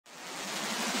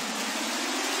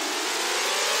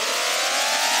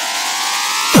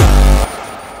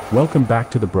Welcome back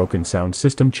to the Broken Sound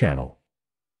System channel.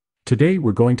 Today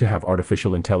we're going to have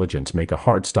artificial intelligence make a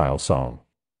hardstyle song.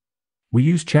 We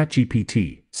use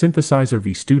ChatGPT, Synthesizer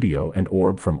V Studio and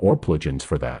Orb from Orbplugins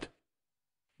for that.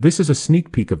 This is a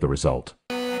sneak peek of the result.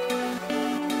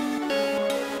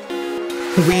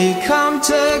 We come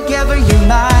together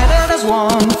united as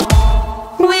one.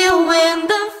 We'll win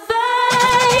the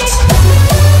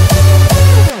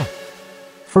fight.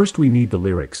 First we need the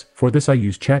lyrics. For this I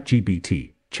use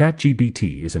ChatGPT.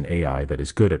 ChatGPT is an AI that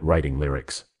is good at writing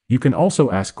lyrics. You can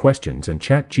also ask questions and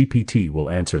ChatGPT will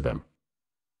answer them.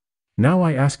 Now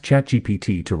I ask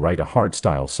ChatGPT to write a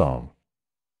hardstyle song.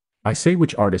 I say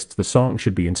which artists the song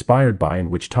should be inspired by and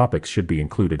which topics should be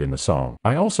included in the song.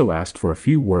 I also asked for a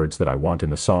few words that I want in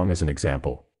the song as an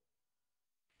example.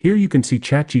 Here you can see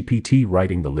ChatGPT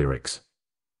writing the lyrics.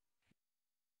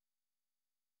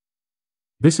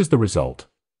 This is the result.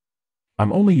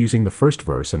 I'm only using the first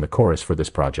verse and the chorus for this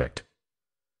project.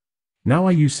 Now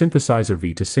I use Synthesizer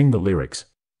V to sing the lyrics.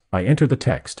 I enter the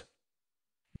text.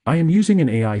 I am using an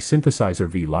AI Synthesizer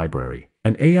V library.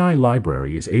 An AI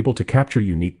library is able to capture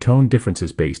unique tone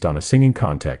differences based on a singing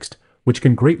context, which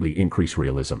can greatly increase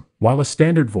realism. While a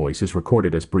standard voice is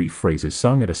recorded as brief phrases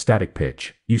sung at a static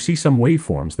pitch, you see some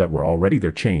waveforms that were already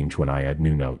there change when I add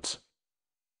new notes.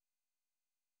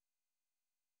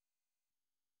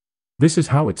 This is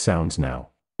how it sounds now.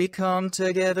 We come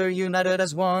together united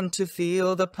as one to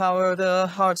feel the power of the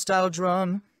hardstyle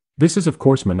drum. This is of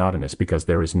course monotonous because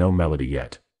there is no melody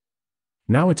yet.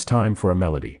 Now it's time for a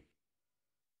melody.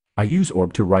 I use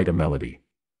Orb to write a melody.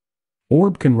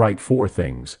 Orb can write four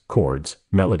things: chords,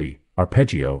 melody,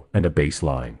 arpeggio, and a bass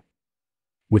line.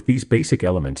 With these basic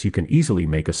elements you can easily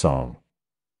make a song.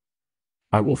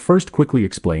 I will first quickly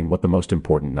explain what the most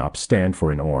important knobs stand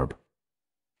for in Orb.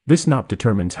 This knob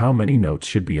determines how many notes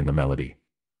should be in the melody.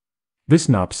 This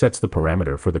knob sets the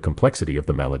parameter for the complexity of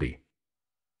the melody.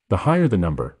 The higher the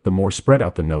number, the more spread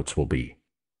out the notes will be.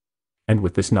 And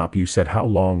with this knob you set how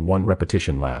long one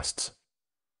repetition lasts.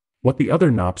 What the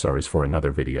other knobs are is for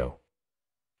another video.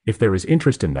 If there is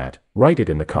interest in that, write it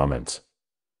in the comments.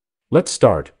 Let's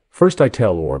start. First I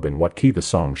tell Orb in what key the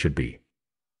song should be.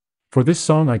 For this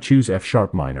song I choose F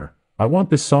sharp minor. I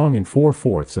want this song in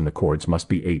 4/4 and the chords must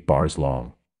be 8 bars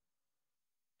long.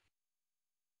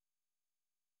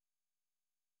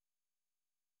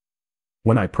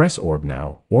 When I press Orb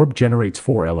now, Orb generates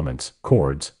 4 elements: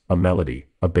 chords, a melody,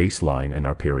 a bass line and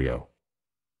arpeggio.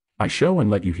 I show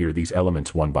and let you hear these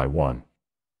elements one by one.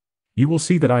 You will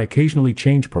see that I occasionally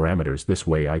change parameters. This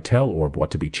way I tell Orb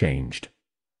what to be changed.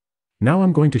 Now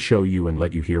I'm going to show you and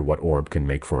let you hear what Orb can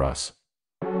make for us.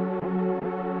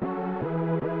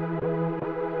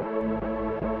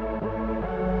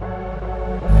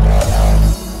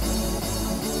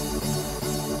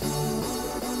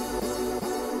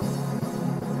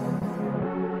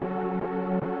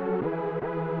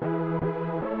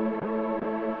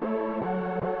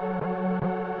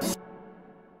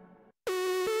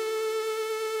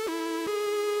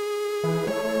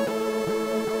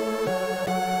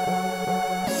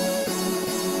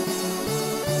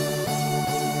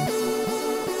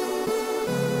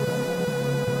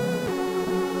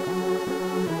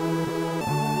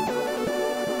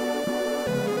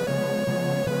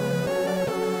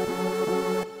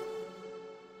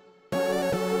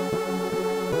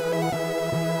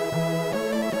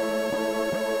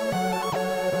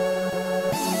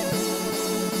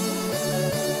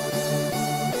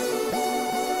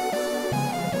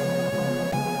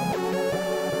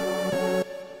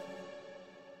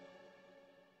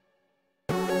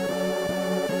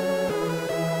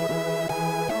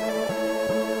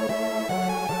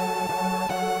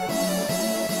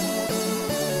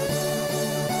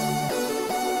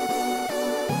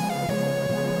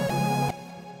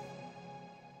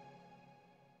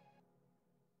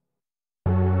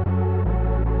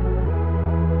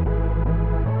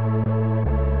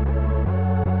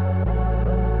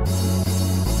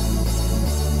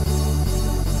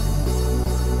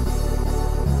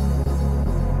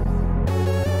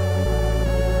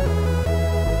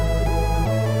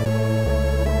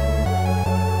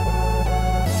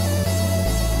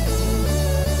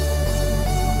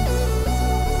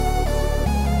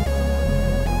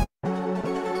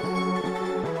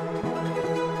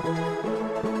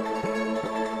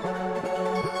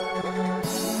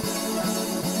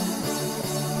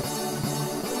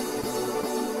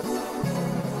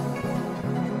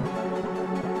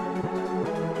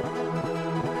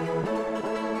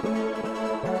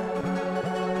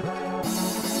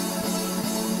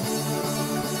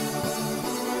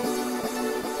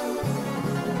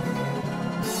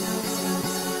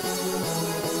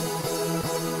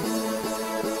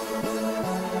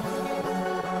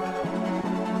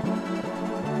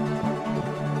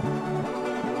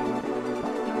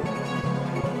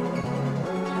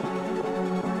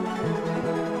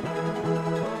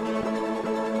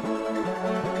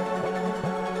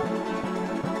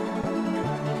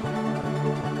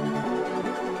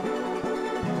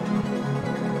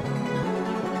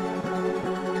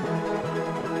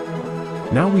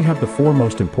 Now we have the four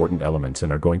most important elements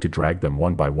and are going to drag them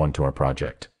one by one to our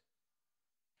project.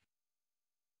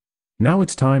 Now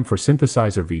it's time for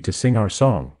Synthesizer V to sing our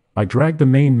song. I drag the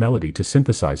main melody to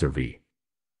Synthesizer V.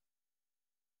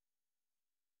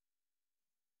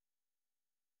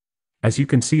 As you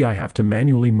can see, I have to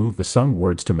manually move the sung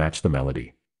words to match the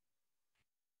melody.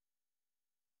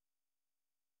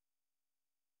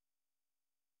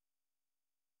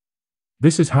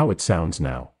 This is how it sounds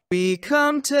now. We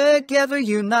come together,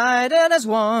 united as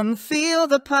one. Feel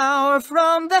the power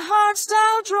from the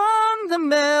hardstyle drum. The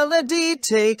melody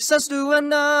takes us to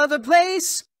another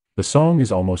place. The song is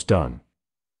almost done.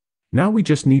 Now we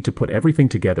just need to put everything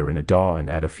together in a DAW and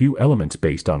add a few elements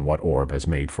based on what Orb has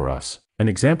made for us. An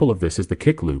example of this is the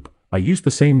kick loop. I use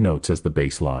the same notes as the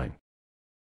bass line.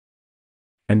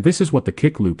 And this is what the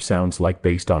kick loop sounds like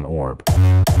based on Orb.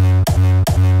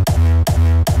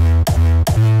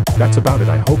 That's about it.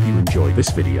 I hope you enjoyed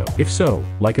this video. If so,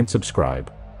 like and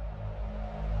subscribe.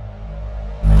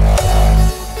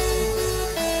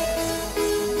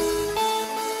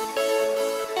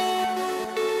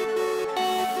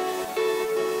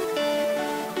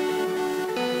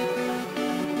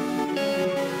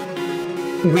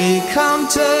 We come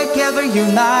together,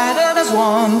 united as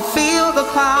one. Feel the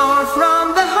power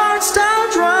from the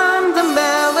hardstyle drum. The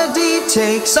melody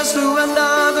takes us to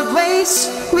another place.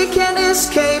 We can't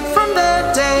escape from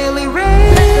the day.